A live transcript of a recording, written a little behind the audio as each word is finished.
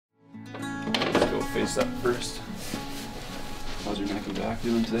face up first. How's your neck and back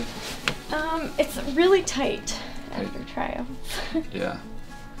doing today? It's really tight after tryouts. Yeah.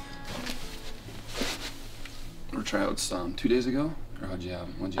 Or tryouts 2 days ago? Or when'd you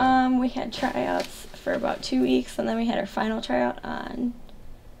have? We had tryouts for about 2 weeks, and then we had our final tryout on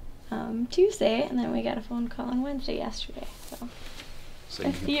Tuesday, and then we got a phone call on Wednesday yesterday. So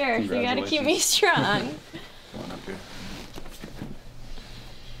 5th year, so you gotta keep me strong. Come on up here.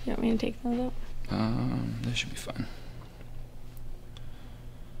 You want me to take those up? They should be fine.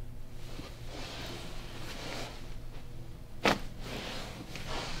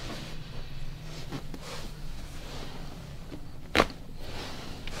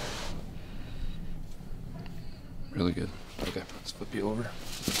 Really good. Okay, let's flip you over.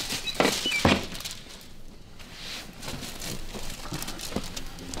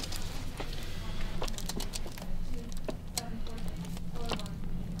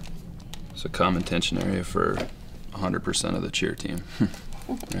 It's a common tension area for 100% of the cheer team.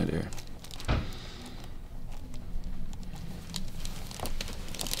 Right here.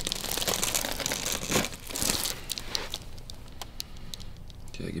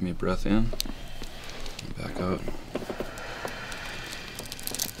 Okay, give me a breath in. Back out.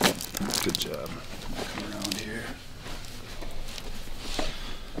 Good job. Come around here.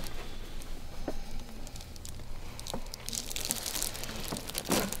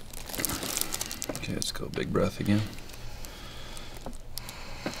 Okay, let's go. Big breath again.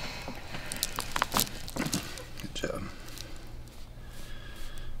 Good job.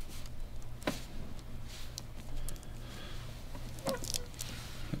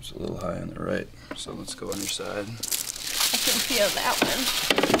 Hips a little high on the right, so let's go on your side. I can feel that one.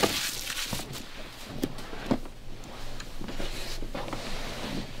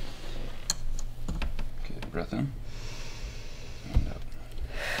 Okay, breath in. And out.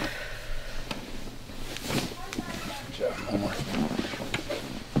 Good job. One more.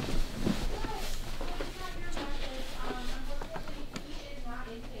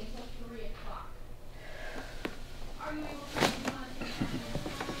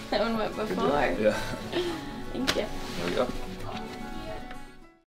 That one went before. Yeah. Thank you. There we go.